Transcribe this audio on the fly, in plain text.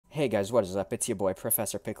Hey guys, what is up? It's your boy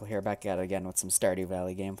Professor Pickle here, back at it again with some Stardew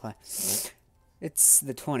Valley gameplay. It's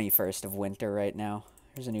the 21st of winter right now.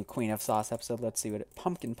 There's a new Queen of Sauce episode. Let's see what it...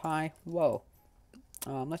 Pumpkin pie. Whoa.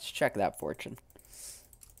 Let's check that fortune.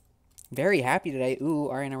 Very happy today.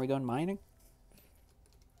 Ooh, Arian, are we going mining?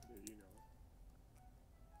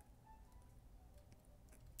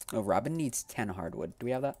 Oh, Robin needs 10 hardwood. Do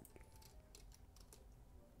we have that?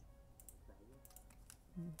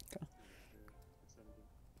 Okay.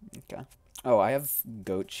 Okay. Oh, I have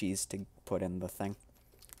goat cheese to put in the thing.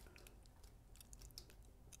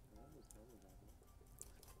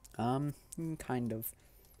 Kind of.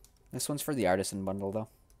 This one's for the artisan bundle, though.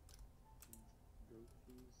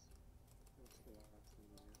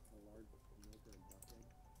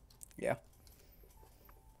 Yeah.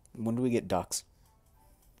 When do we get ducks?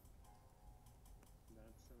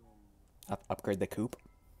 Upgrade the coop?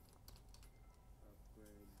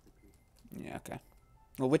 Yeah, okay.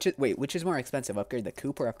 Well, which is more expensive? Upgrade the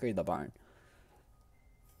coop or upgrade the barn?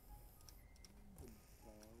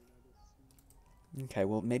 Okay,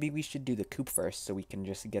 well, maybe we should do the coop first so we can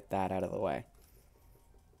just get that out of the way.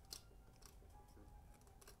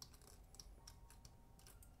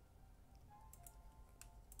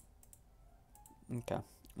 Okay.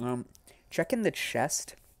 Check in the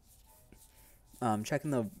chest. Check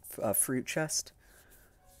in the fruit chest.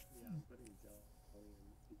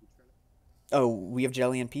 Oh, we have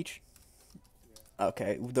jelly and peach?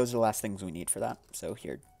 Okay, those are the last things we need for that. So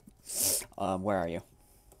here. Where are you?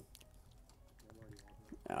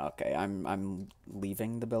 Okay, I'm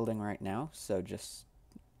leaving the building right now, so just,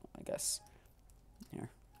 I guess, here.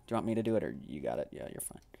 Do you want me to do it, or you got it? Yeah, you're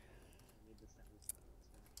fine.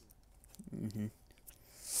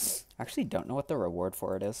 I actually don't know what the reward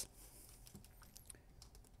for it is.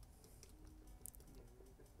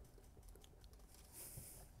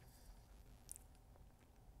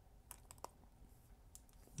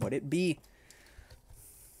 Would it be?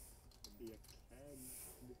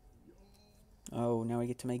 Oh, now we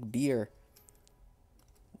get to make beer,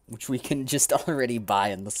 which we can just already buy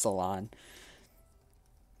in the salon.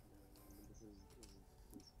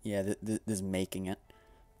 Yeah, this is making it.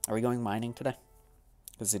 Are we going mining today?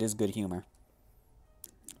 Because it is good humor.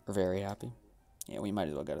 We're very happy. Yeah, we might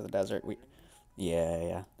as well go to the desert.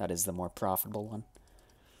 Yeah, that is the more profitable one.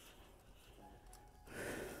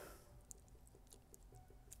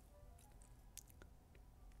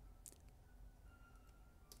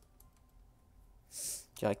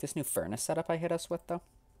 Do you like this new furnace setup I hit us with, though?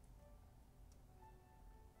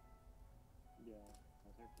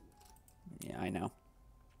 Yeah, I know.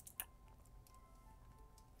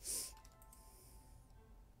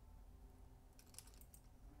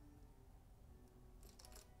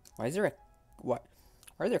 Why is there a... What?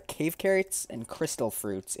 Why are there cave carrots and crystal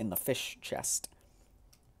fruits in the fish chest?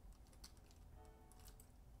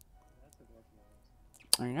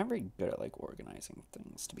 I'm not very good at, like, organizing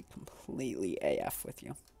things, to be completely AF with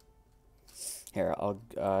you. Here,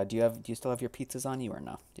 do you still have your pizzas on you or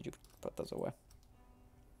no? Did you put those away?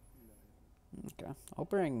 Okay. I'll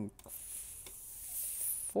bring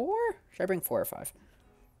 4? Should I bring 4 or 5?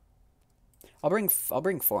 I'll bring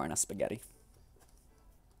 4 in a spaghetti.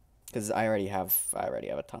 Because I already have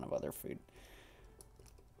a ton of other food.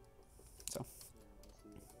 So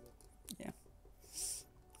yeah.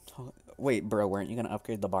 Wait, bro, weren't you gonna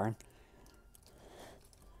upgrade the barn?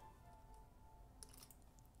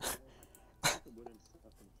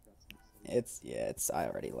 I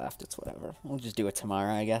already left. It's whatever. We'll just do it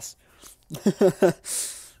tomorrow, I guess.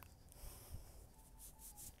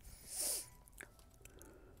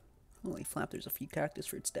 Holy flap, there's a few cactus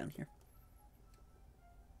fruits down here.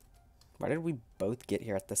 Why did we both get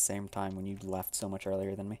here at the same time when you left so much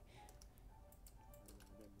earlier than me?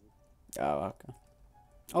 Oh, okay.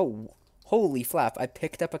 Oh, holy flap. I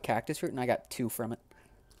picked up a cactus fruit and I got 2 from it.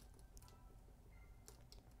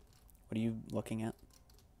 What are you looking at?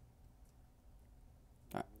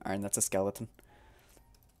 Alright, that's a skeleton.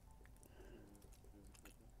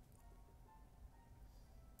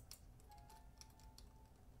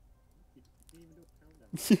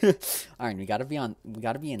 Alright, we gotta be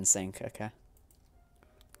in sync, okay?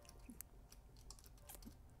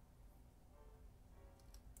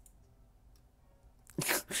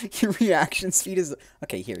 Your reaction speed is...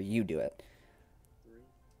 Okay, here, you do it. 3,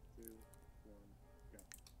 2, 1, go.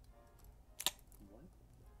 What?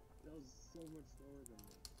 That was so much slower than me.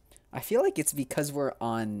 I feel like it's because we're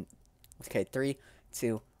on... Okay, 3,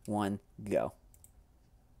 2, 1, go.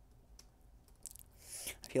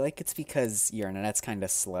 I feel like it's because your internet's kind of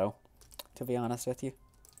slow, to be honest with you.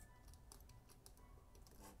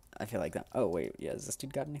 I feel like that. Oh, wait, yeah, has this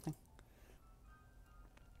dude got anything?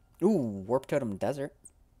 Ooh, Warp Totem Desert.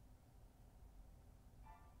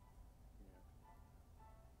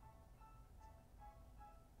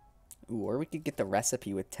 Ooh, or we could get the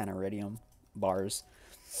recipe with 10 iridium bars,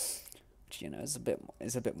 which is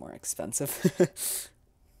a bit more expensive. It's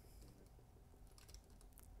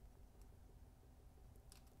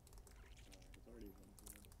already 1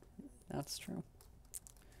 p.m. That's true.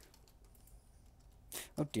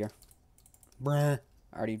 Oh dear. Bruh.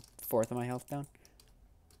 Already fourth of my health down.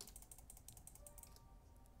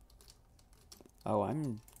 Oh,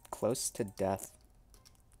 I'm close to death.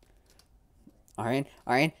 Arian,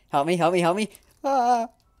 Arian, help me, help me, help me. Ah!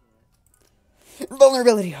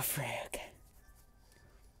 Vulnerability, oh frick.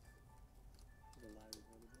 The live is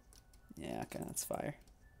what it is. Yeah, okay, that's fire.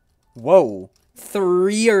 Whoa!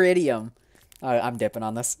 3 iridium. I'm dipping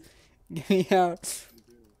on this. Get me out.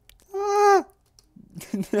 You do. Ah!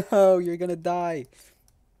 No, you're gonna die.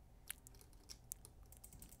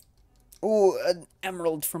 Ooh, an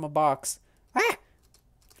emerald from a box. Ah!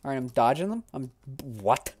 Alright, I'm dodging them.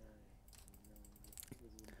 What? This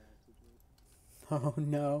is a bad situation. Oh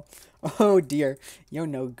no. Oh dear. Yo,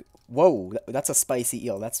 no. Whoa, that's a spicy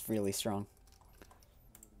eel. That's really strong.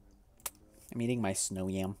 I'm eating my snow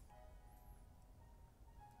yam.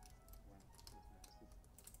 Wow, that's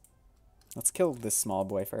massive. Let's kill this small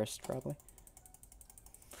boy first, probably.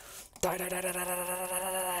 Die, die, die, die, die, die, die, die,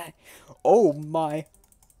 die, die. Oh my.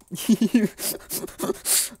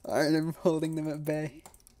 Alright, I'm holding them at bay.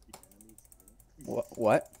 The enemies kill.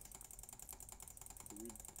 What? Do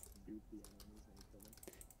we dupe the enemies when we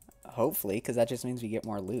kill them? Hopefully, because that just means we get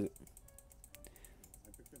more loot. I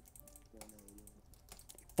picked up 4 more aliens.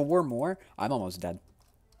 4 more? I'm almost dead.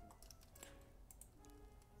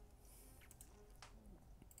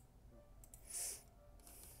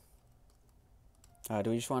 Do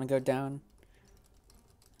we just want to go down?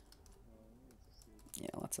 Let's see.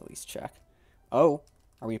 Yeah, let's at least check. Oh,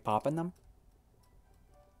 are we popping them?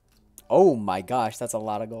 Oh my gosh, that's a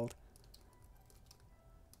lot of gold.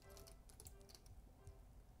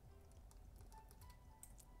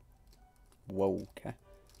 Whoa, okay.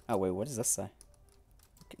 Oh, wait, what does this say?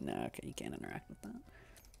 Okay, no, okay, you can't interact with that.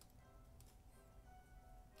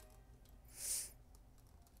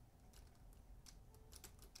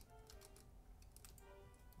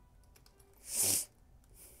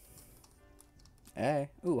 Hey,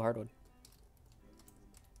 ooh, hardwood.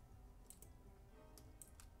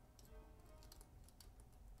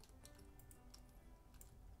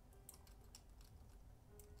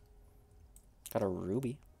 Got a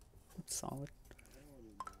ruby. That's solid.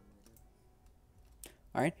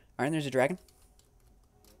 Alright, alright, there's a dragon.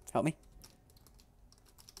 Help me.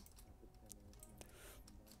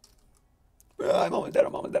 I'm almost dead,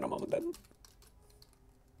 I'm almost dead, I'm almost dead.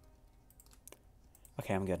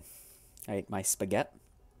 Okay, I'm good. I ate my spaghetti.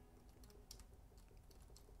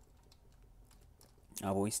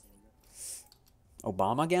 Oh, boys.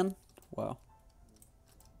 Obama again? Whoa.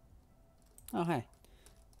 Oh, hey.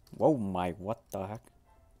 Whoa, my, what the heck?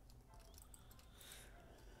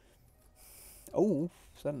 Oh,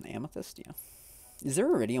 is that an amethyst? Yeah. Is there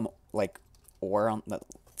iridium, like, ore on that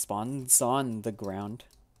spawns on the ground?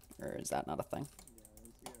 Or is that not a thing?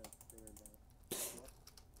 Yeah, once you get further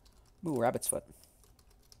down. Ooh, rabbit's foot.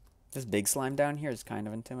 This big slime down here is kind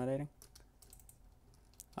of intimidating.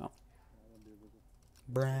 Oh. I won't be able to.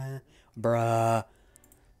 Bruh. Bruh.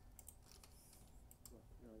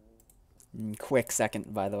 Quick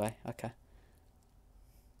second, by the way. Okay.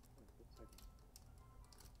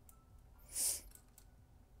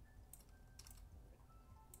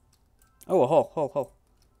 Oh, a hole, hole, hole.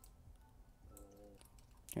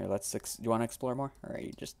 Here, do you want to explore more? Or are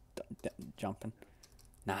you just jumping?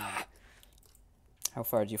 Nah. How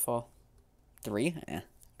far did you fall? 3? Eh,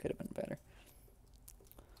 could have been better.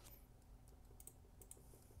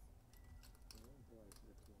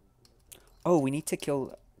 Oh, we need to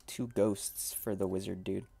kill 2 ghosts for the wizard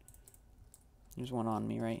dude. There's one on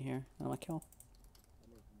me right here. I'm gonna kill.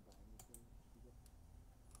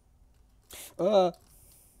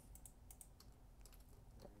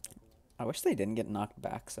 I wish they didn't get knocked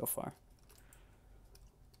back so far.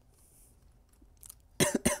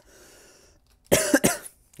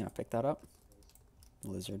 You know, pick that up.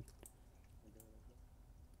 Lizard.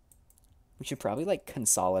 We should probably, like,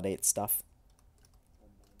 consolidate stuff.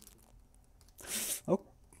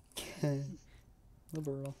 Okay.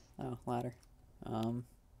 Liberal. Oh, ladder. No,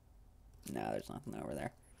 there's nothing over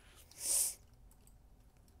there.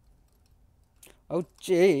 Oh,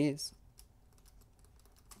 jeez.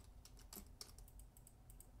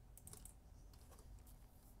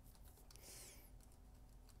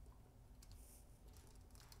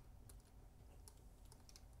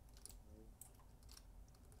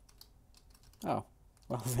 Oh,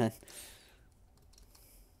 well then.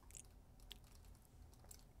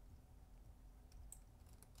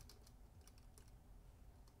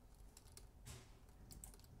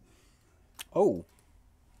 Oh,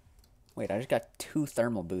 wait, I just got 2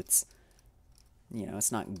 thermal boots. You know,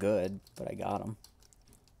 it's not good, but I got them.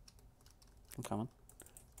 I'm coming.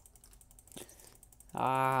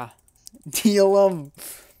 Ah, deal them.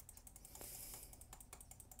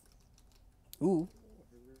 Ooh,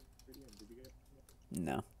 Did you get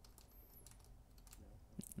no, no?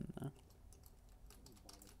 no.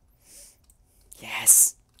 Bombing.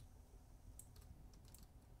 Yes.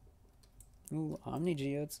 Ooh, Omni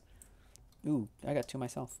Geodes. Ooh, I got 2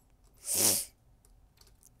 myself.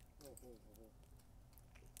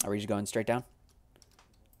 Are we just going straight down?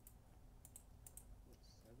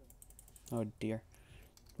 Seven. Oh dear.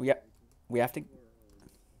 We Level got, 18. we have to, Or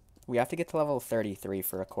we have to get to level 33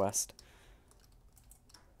 for a quest.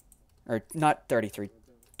 Or not 33,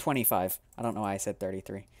 25. I don't know why I said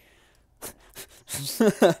 33.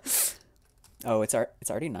 Oh, it's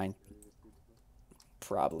already 9.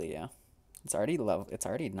 Probably, yeah. It's already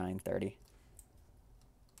 9:30.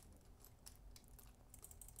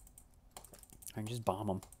 I can just bomb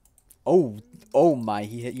him. Oh, oh my,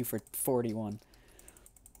 he hit you for 41.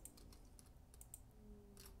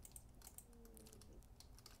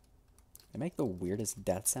 They make the weirdest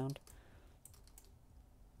death sound.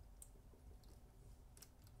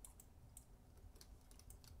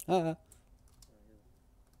 Ah,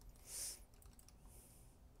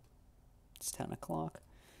 it's 10 o'clock.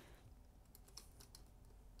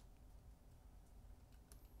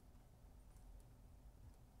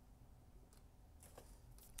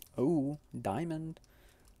 Oh, diamond.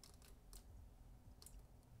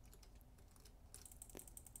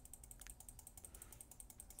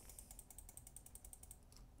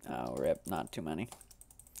 Oh, rip, not too many.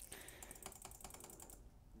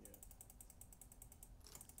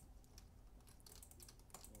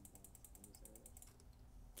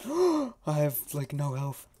 I have, like, no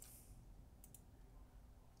health.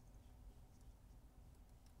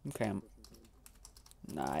 Okay,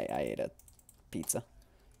 nah, I ate a pizza.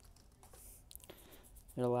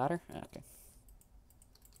 There a ladder? Okay.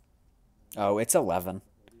 Oh, it's 11.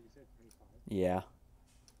 Yeah.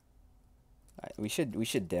 We should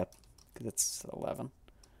dip, because it's 11.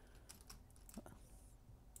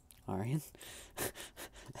 Arian?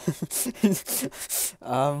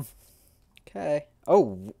 Okay.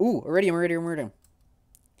 Oh, ooh, iridium.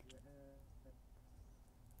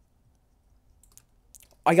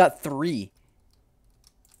 I got 3.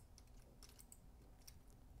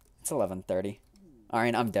 It's 11:30.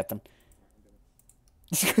 Arian, I'm dipping.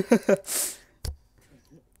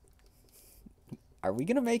 Are we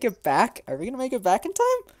gonna make it back? Are we gonna make it back in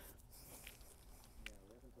time?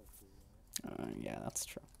 Yeah, that's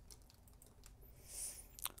true.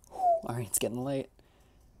 Alright, it's getting late.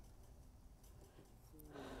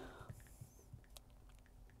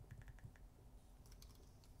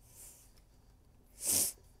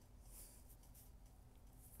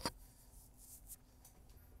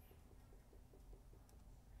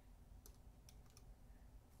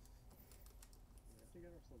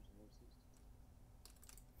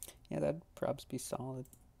 Yeah, that'd probably be solid.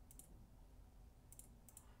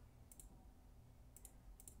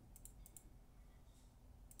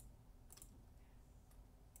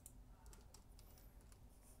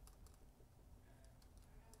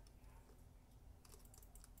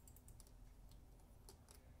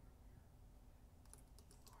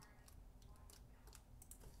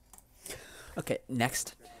 Okay,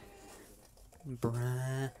 next.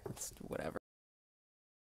 Bruh. Let's do whatever.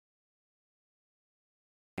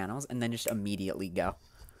 Channels, and then just immediately go.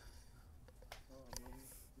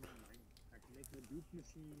 I can make the dupe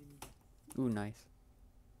machine. Ooh, nice.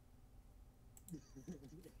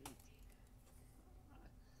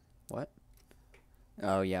 What?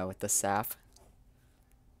 Oh, yeah, with the sap.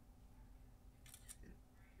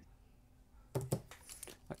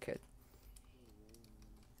 Okay.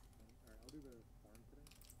 Alright, I'll do the farm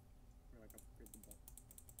today. Or like upgrade the buff.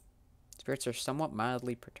 Spirits are somewhat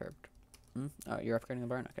mildly perturbed. Hmm? Oh, you're upgrading the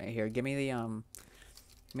barn? Okay, here, give me the, give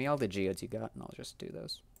me all the geodes you got, and I'll just do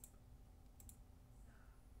those.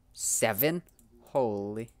 7?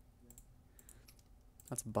 Holy.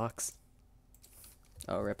 That's bucks.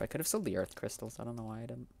 Oh, rip. I could have sold the earth crystals. I don't know why I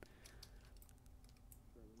didn't.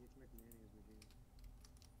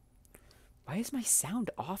 Why is my sound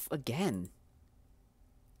off again?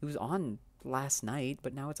 It was on last night,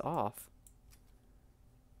 but now it's off.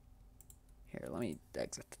 Here, let me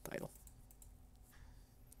exit the title.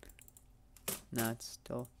 No, it's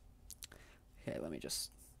still... Okay, let me just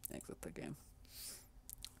exit the game.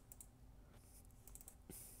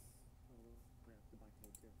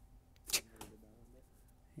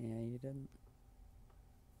 Yeah, you didn't.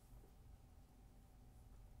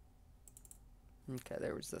 Okay,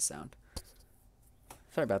 there was the sound.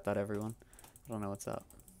 Sorry about that, everyone. I don't know what's up.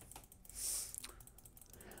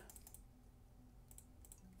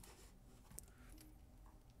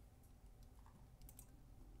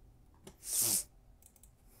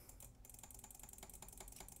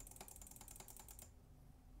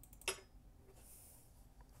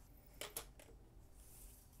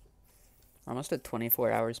 We're almost at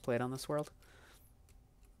 24 hours played on this world.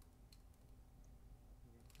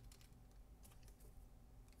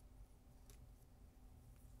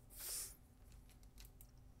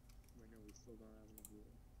 Right now we still don't have enough wood.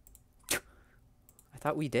 I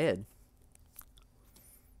thought we did.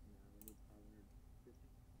 Yeah, we need 550.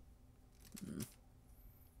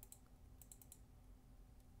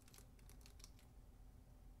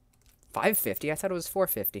 550? I thought it was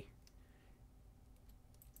 450. No,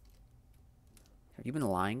 Have you been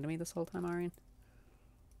lying to me this whole time, Arian? I'm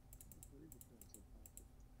pretty sure it's a 550.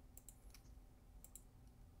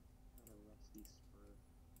 Got a rusty spur.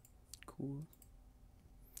 Cool.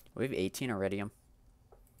 We have 18 iridium.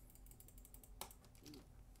 Ooh.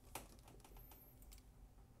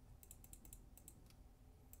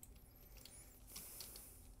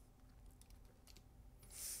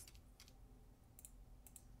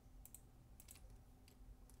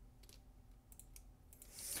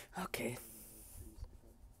 Okay. All the trees to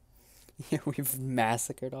cut. Yeah, we've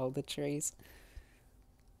massacred all the trees.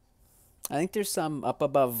 I think there's some up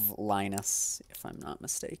above Linus, if I'm not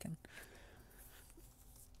mistaken.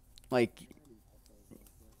 Like, I tried these alphas real quick.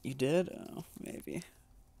 you did? Oh, maybe.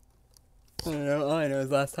 I don't know. All I know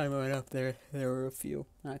is last time I went up there, there were a few.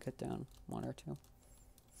 I cut down one or two.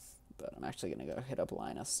 But I'm actually going to go hit up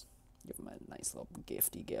Linus. Give him a nice little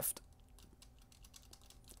gifty gift.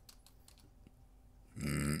 Why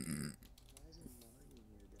isn't Marty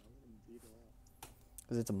here, dude? I'm gonna beat her up.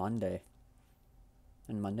 Because it's a Monday.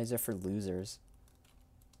 And Mondays are for losers.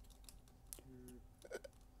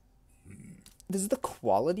 Does the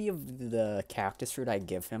quality of the cactus fruit I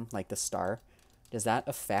give him, like the star, does that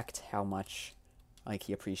affect how much, like,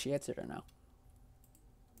 he appreciates it or no?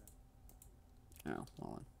 No. Oh,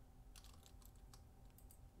 well then.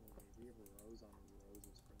 Well, wait, we have a rose on rows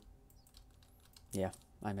of sprinkles. Yeah,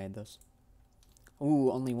 I made those.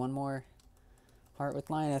 Ooh, only one more heart with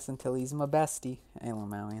Linus until he's my bestie. Hey,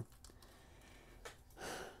 Lamalian. Yeah,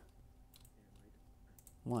 Mike.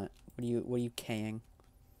 What? What are you K'ing?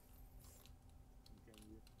 Okay,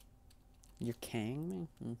 you. You're K'ing me?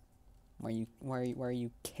 Hmm. Why are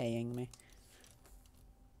you K'ing me? Just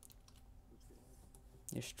feel like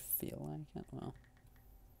it. You should feel like it. Well.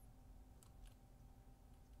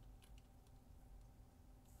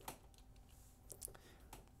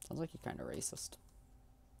 Sounds like you're kind of racist.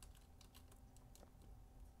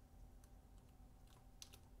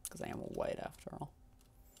 Because I am white after all.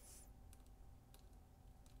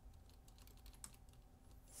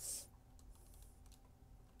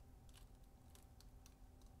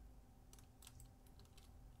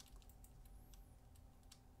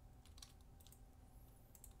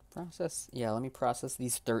 Process. Yeah, let me process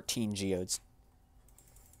these 13 geodes.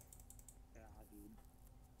 Yeah,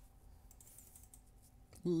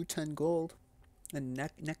 dude. Ooh, 10 gold. And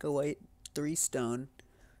Neko white, 3 stone,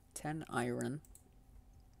 10 iron,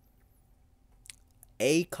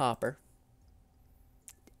 a copper,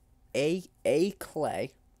 a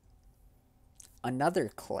clay,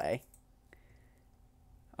 another clay.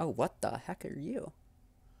 Oh, what the heck are you?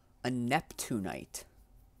 A Neptunite.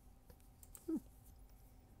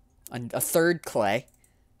 A third clay.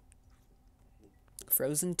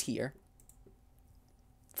 Frozen tear.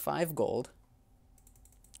 5 gold.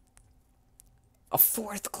 A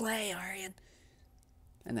 4th clay, Arian.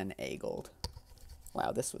 And then a gold.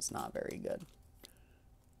 Wow, this was not very good.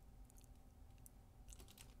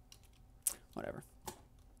 Whatever. Were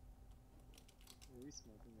we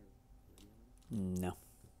smoking a radio? No.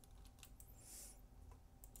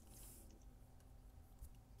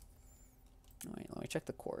 Wait, let me check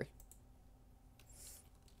the quarry.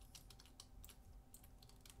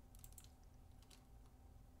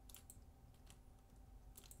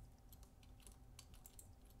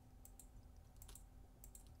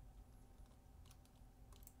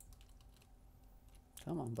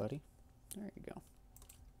 Come on, buddy. There you go.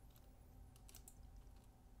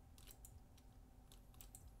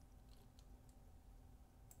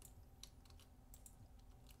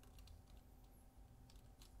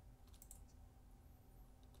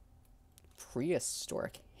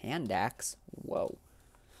 Prehistoric hand axe. Whoa.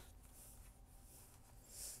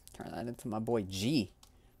 Turn that into my boy G.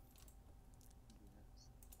 Yes.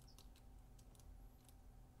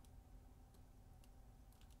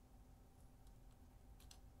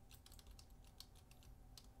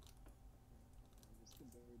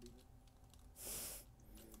 beat it.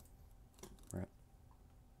 Good. Right.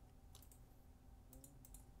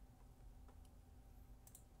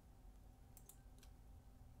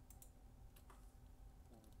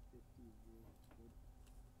 50 wood. Good.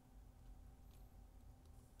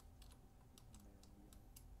 Man, we got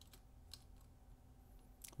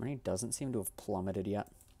it. Money doesn't seem to have plummeted yet.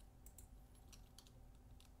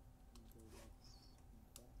 Go let's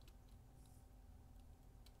bet.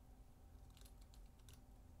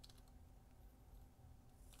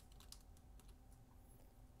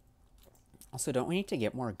 Also, don't we need to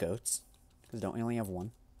get more goats? Because don't we only have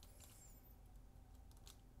one?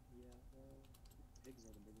 Yeah, well, pigs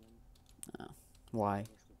are the big one. Oh. Why? Most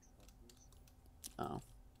of truffles. Oh.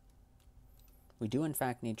 We do, in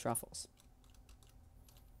fact, need truffles.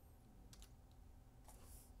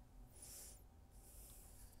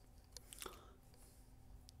 I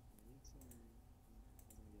need some. I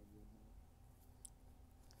was gonna get wood now.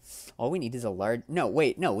 All we need is a large... No,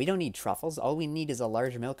 wait, no, we don't need truffles. All we need is a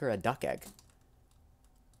large milk or a duck egg.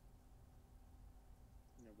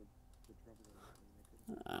 No, but the truffles are not gonna make it.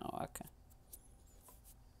 Oh, okay.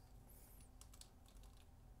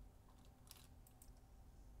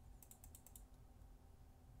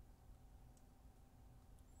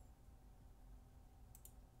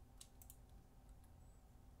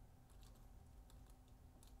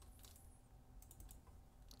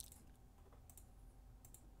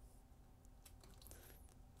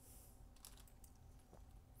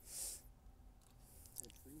 Are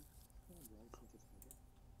trees gonna grow since it's winter?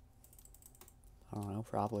 I don't know,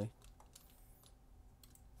 probably.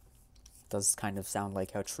 Does kind of sound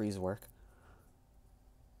like how trees work.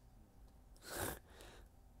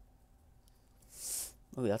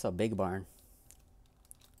 Ooh, that's a big barn.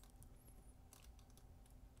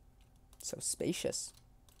 So spacious.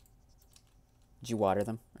 Did you water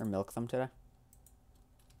them or milk them today?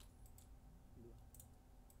 Yeah.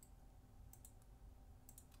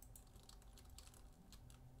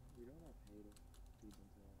 We don't have hay to feed them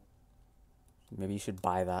too often. Maybe you should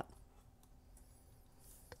buy that.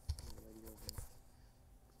 The lady doesn't.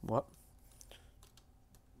 What?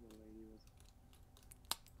 The lady was.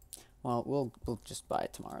 Well, we'll just buy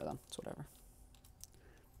it tomorrow then. It's whatever.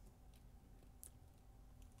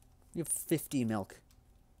 You have 50 milk.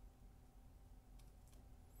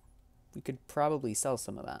 We could probably sell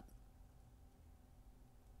some of that.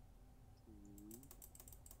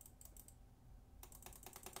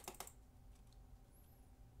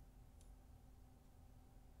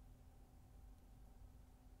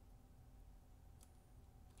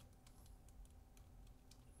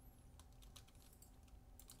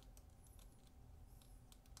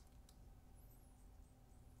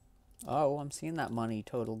 Oh, I'm seeing that money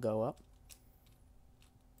total go up.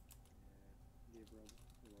 Yeah. Gave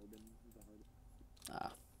Robin the hard.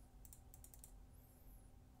 Ah.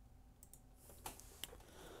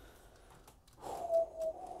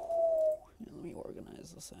 Yeah, let me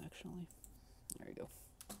organize this actually. There you go.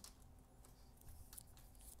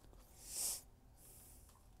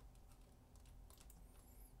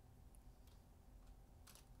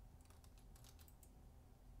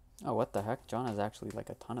 Oh, what the heck? John has actually like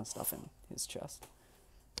a ton of stuff in his chest.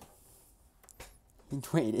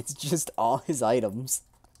 Wait, it's just all his items.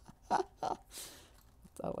 I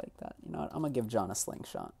like that. You know what? I'm gonna give John a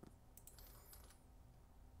slingshot.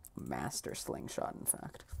 Master slingshot, in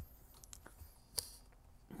fact.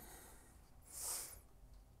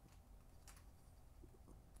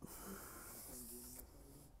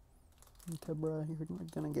 Okay, bro, you're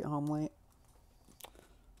gonna get home late.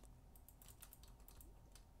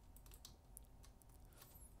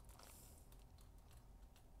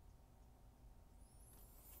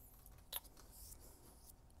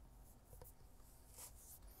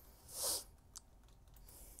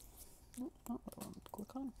 Oh, not what I wanted to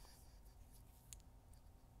click on.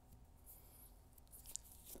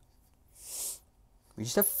 We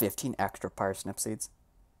just have 15 extra parsnip seeds.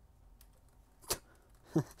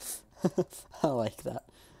 I like that.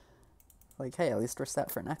 Like, hey, at least we're set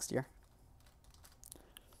for next year.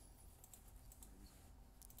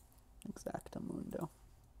 Exactamundo.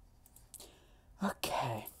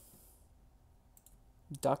 Okay.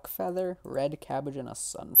 Duck feather, red cabbage, and a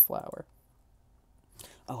sunflower.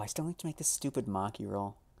 Oh, I still need to make this stupid maki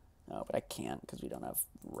roll. Oh, but I can't because we don't have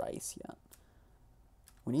rice yet.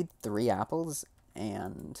 We need 3 apples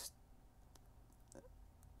and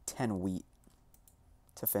 10 wheat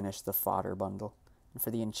to finish the fodder bundle. And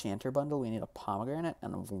for the enchanter bundle, we need a pomegranate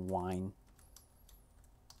and a wine.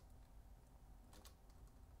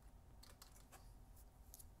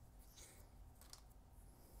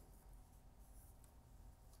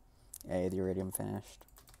 Hey, the iridium finished.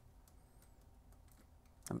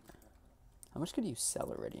 How much could you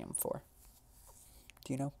sell iridium for?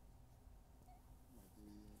 Do you know?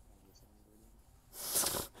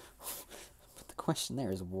 But the question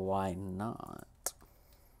there is why not?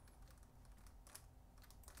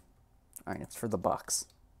 Alright, it's for the bucks.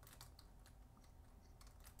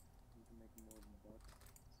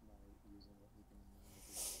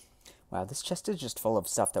 Wow, this chest is just full of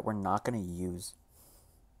stuff that we're not going to use.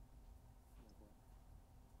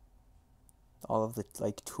 All of the,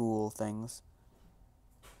 like, tool things.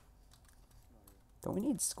 Don't we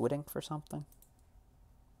need squid ink for something?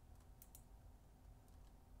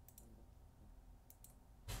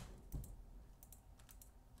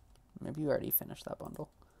 Maybe you already finished that bundle.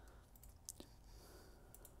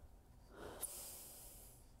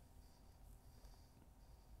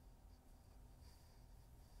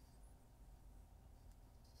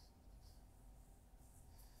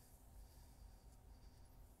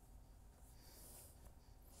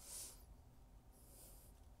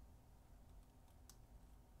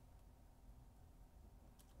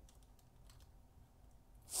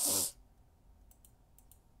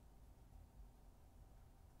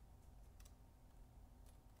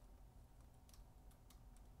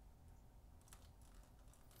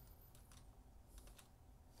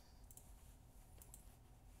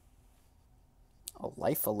 A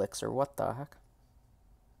life elixir, what the heck?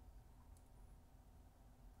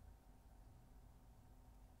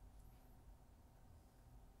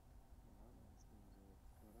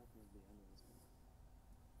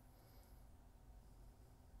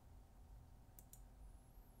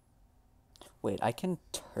 Wait, I can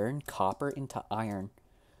turn copper into iron.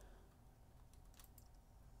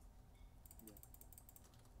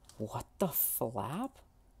 What the flap?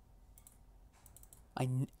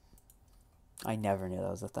 I never knew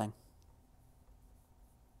that was a thing.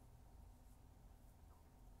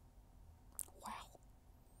 Wow.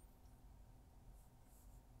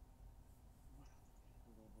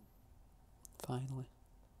 Finally.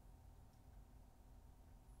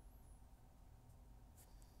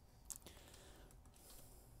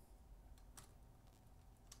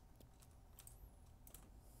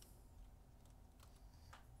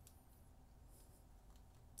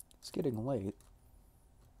 It's getting late.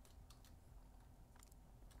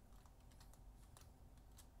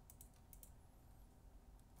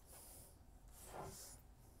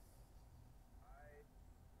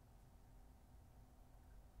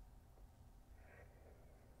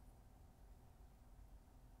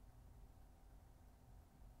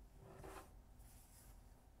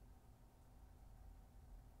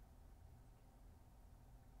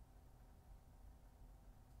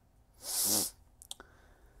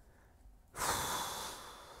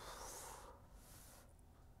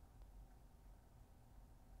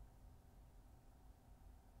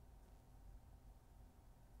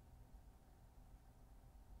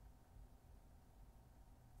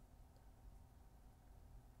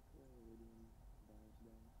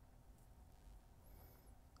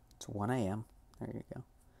 It's 1 a.m. There you go.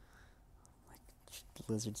 Like, the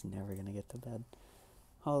lizard's never gonna get to bed.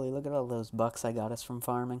 Holy, look at all those bucks I got us from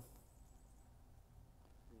farming.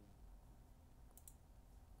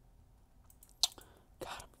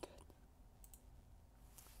 God, I'm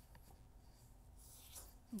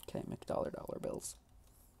good. Okay, McDollar dollar bills.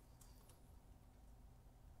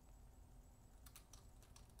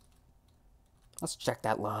 Let's check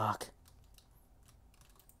that lock.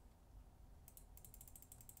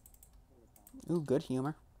 Ooh, good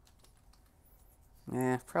humor.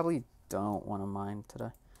 Probably don't want to mine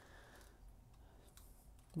today.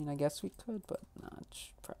 I mean, I guess we could, but not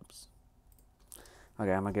perhaps.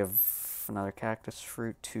 Okay, I'm gonna give another cactus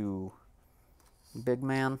fruit to Big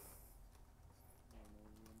Man.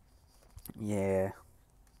 Yeah.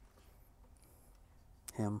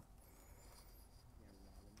 Him.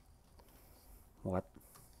 What?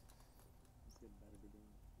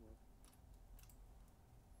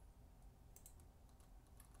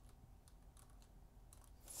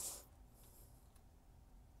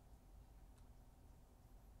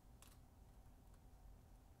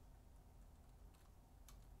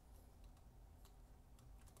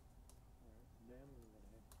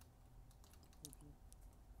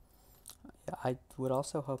 Yeah, I would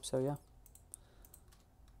also hope so, yeah.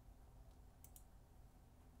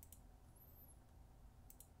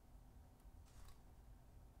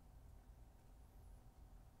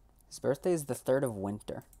 His birthday is the 3rd of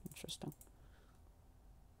winter. Interesting.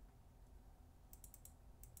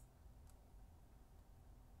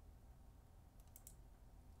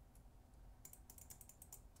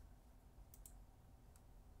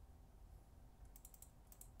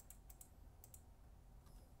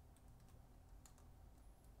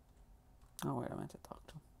 Oh, wait, I meant to talk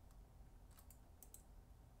to him.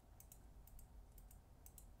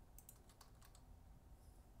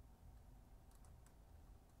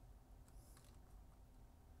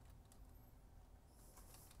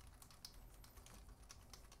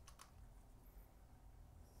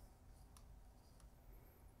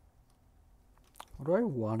 What do I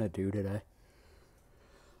want to do today?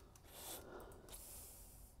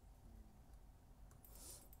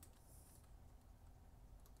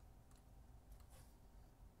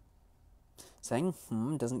 Saying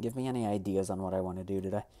doesn't give me any ideas on what I want to do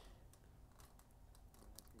today.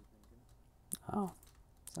 Oh,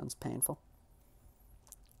 sounds painful.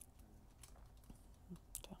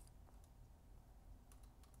 Okay.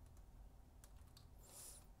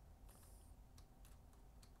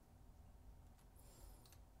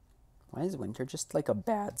 Why is winter just like a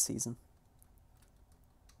bad season?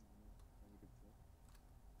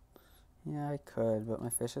 Yeah, I could, but my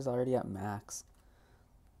fish is already at max.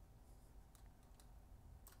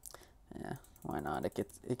 Yeah, why not?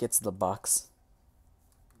 It gets the bucks.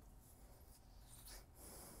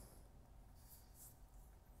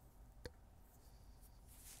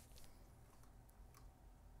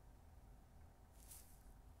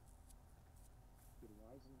 Dude,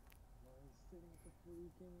 why is sitting at the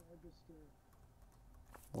freaking register?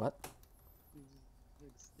 What? He's just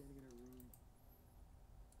like standing in a room.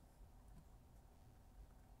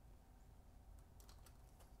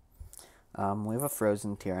 We have a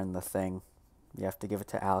frozen tier in the thing. You have to give it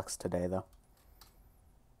to Alex today, though.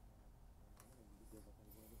 I'm gonna give up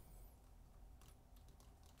already.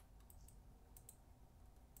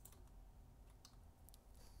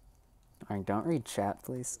 Alright, don't read chat,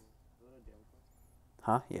 please. Is that a daily quest?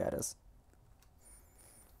 Huh? Yeah, it is.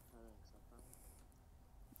 I don't accept that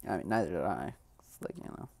one. I mean, neither did I. It's like, I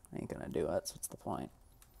ain't gonna do it, so what's the point?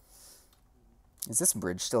 Is this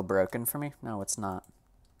bridge still broken for me? No, it's not.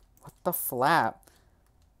 What the flap?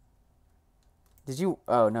 Did you...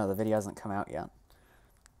 Oh, no, the video hasn't come out yet.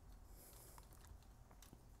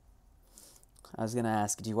 I was gonna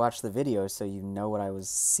ask, did you watch the video so you know what I was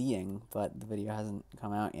seeing, but the video hasn't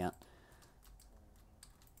come out yet.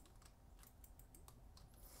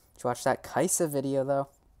 Did you watch that Kaisa video, though?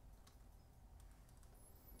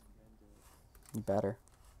 You better.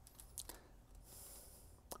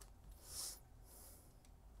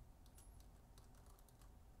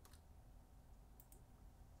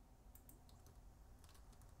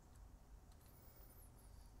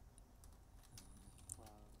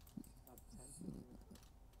 Top 10 fishing,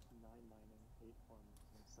 9 mining, 8 farming,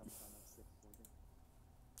 and 7 farming, 6 foraging.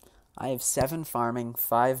 I have 7 farming,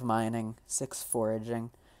 5 mining, 6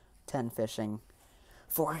 foraging, 10 fishing,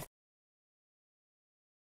 4...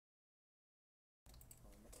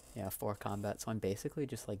 Yeah, 4 combat, so I'm basically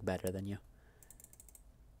just, like, better than you.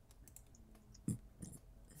 Oh,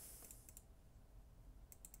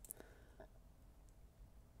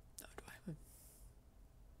 do I have a...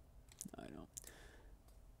 No, I don't.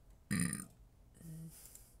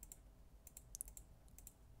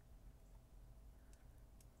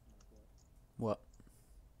 What?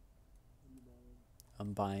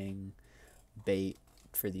 I'm buying bait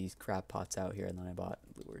for these crab pots out here, and then I bought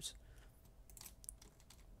lures.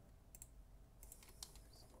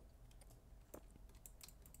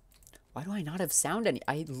 Why do I not have sound any?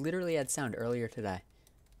 I literally had sound earlier today.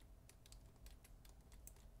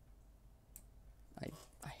 I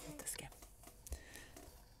hate this game.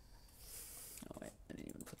 Oh wait, I didn't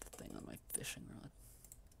even put the thing on my fishing rod.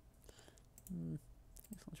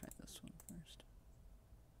 I'll try this one first.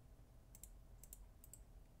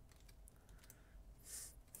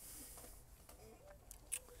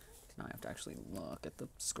 Now I have to actually look at the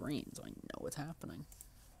screen so I know what's happening.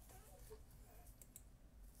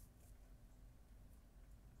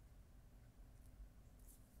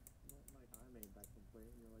 Not like I made that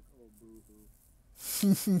complaint and you're like, oh, boo-hoo.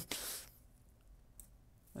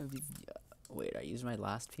 Wait, I used my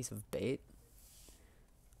last piece of bait?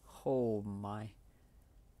 Oh my.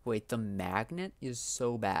 Wait, the magnet is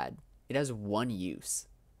so bad. It has 1 use,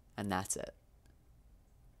 and that's it.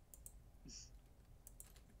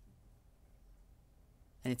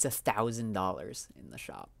 And it's $1,000 in the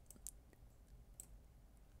shop.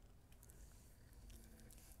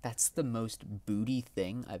 That's the most booty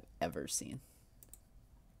thing I've ever seen.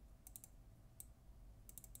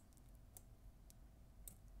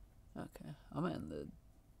 Okay, I'm gonna end the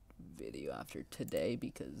video after today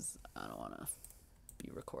because I don't want to be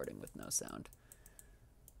recording with no sound.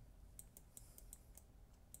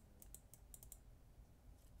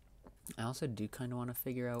 I also do kind of want to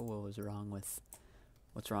figure out what's wrong with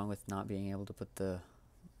not being able to put the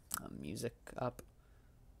music up.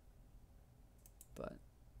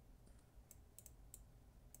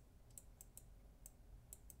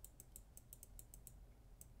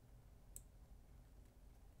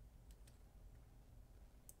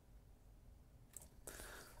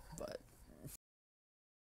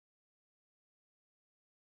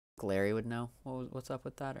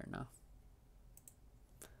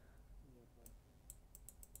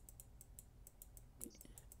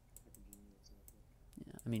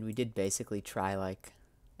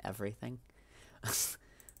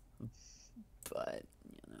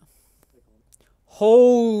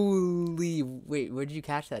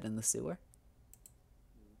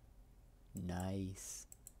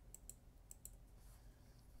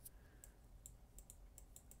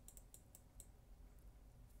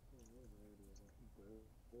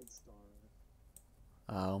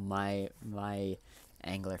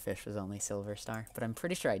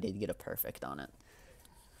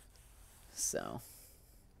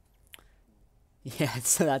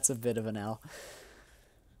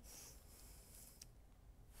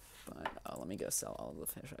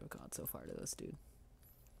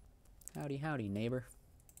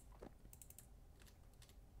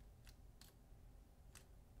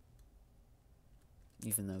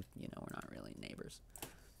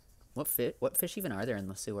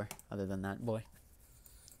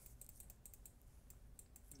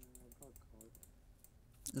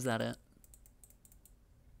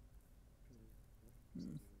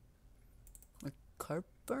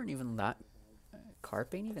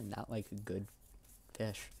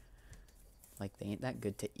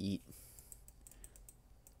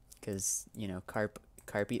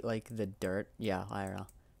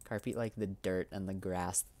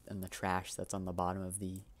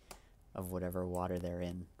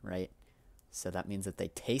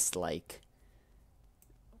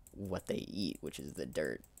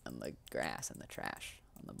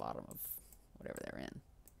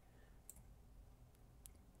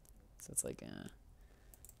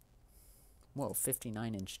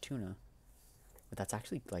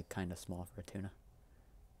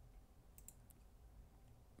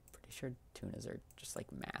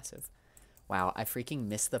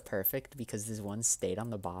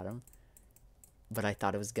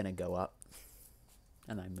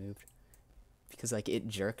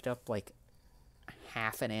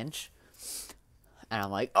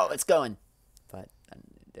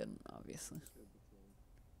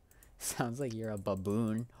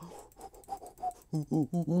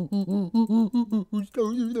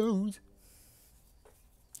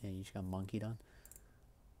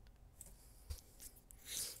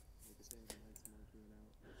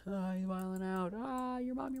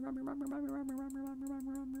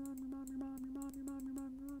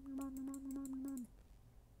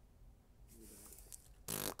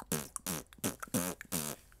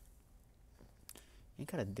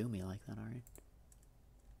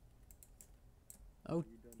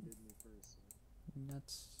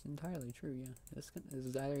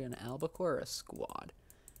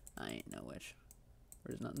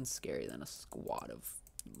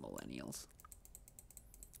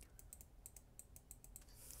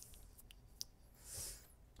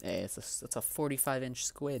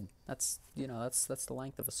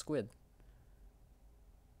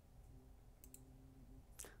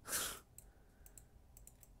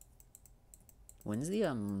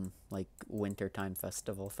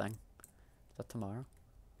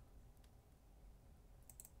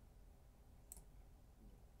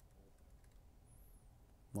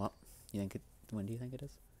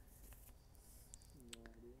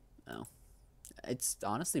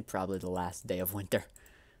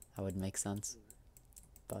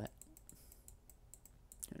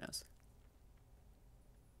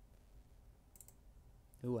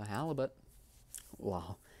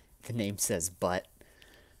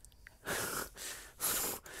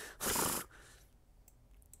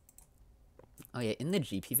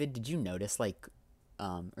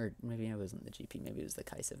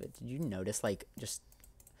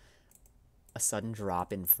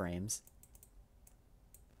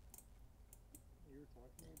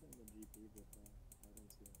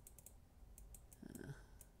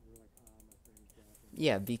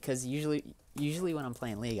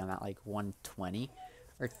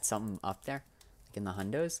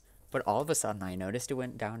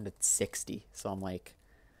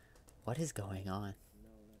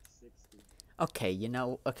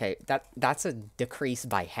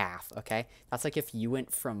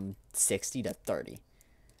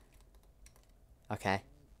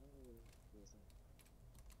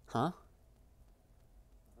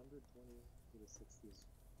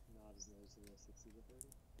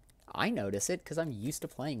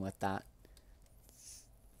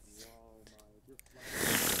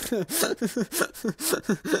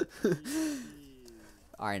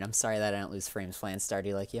 Alright, I'm sorry that I don't lose frames playing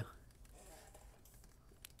Stardew like you.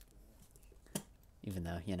 Even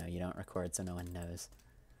though, you know, you don't record so no one knows.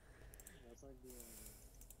 That's like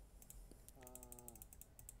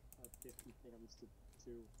the 50 thing I'm used to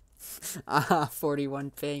 2. Ah,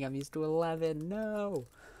 41 ping, I'm used to 11, no!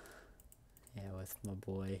 Yeah, with my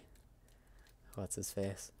boy. What's his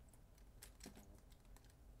face?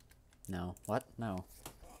 No. What? No.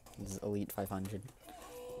 This is Elite 500.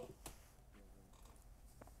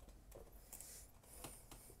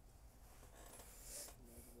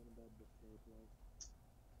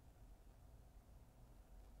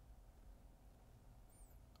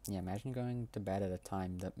 Yeah, imagine going to bed at a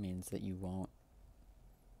time that means that you won't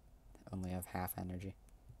only have half energy.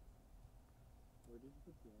 Where did you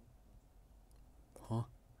put the Huh?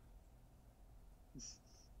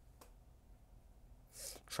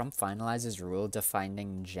 Trump finalizes rule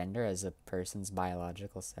defining gender as a person's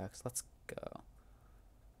biological sex. Let's go.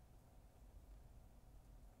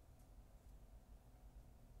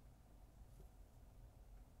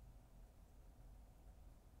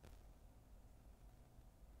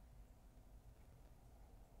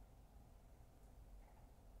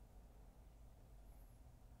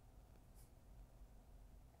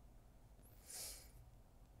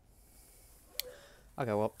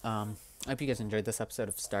 Okay, well, I hope you guys enjoyed this episode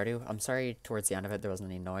of Stardew. I'm sorry towards the end of it there wasn't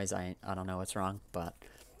any noise. I don't know what's wrong, but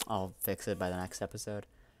I'll fix it by the next episode.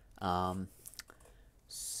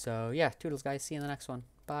 So yeah, toodles guys, see you in the next one.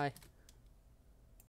 Bye.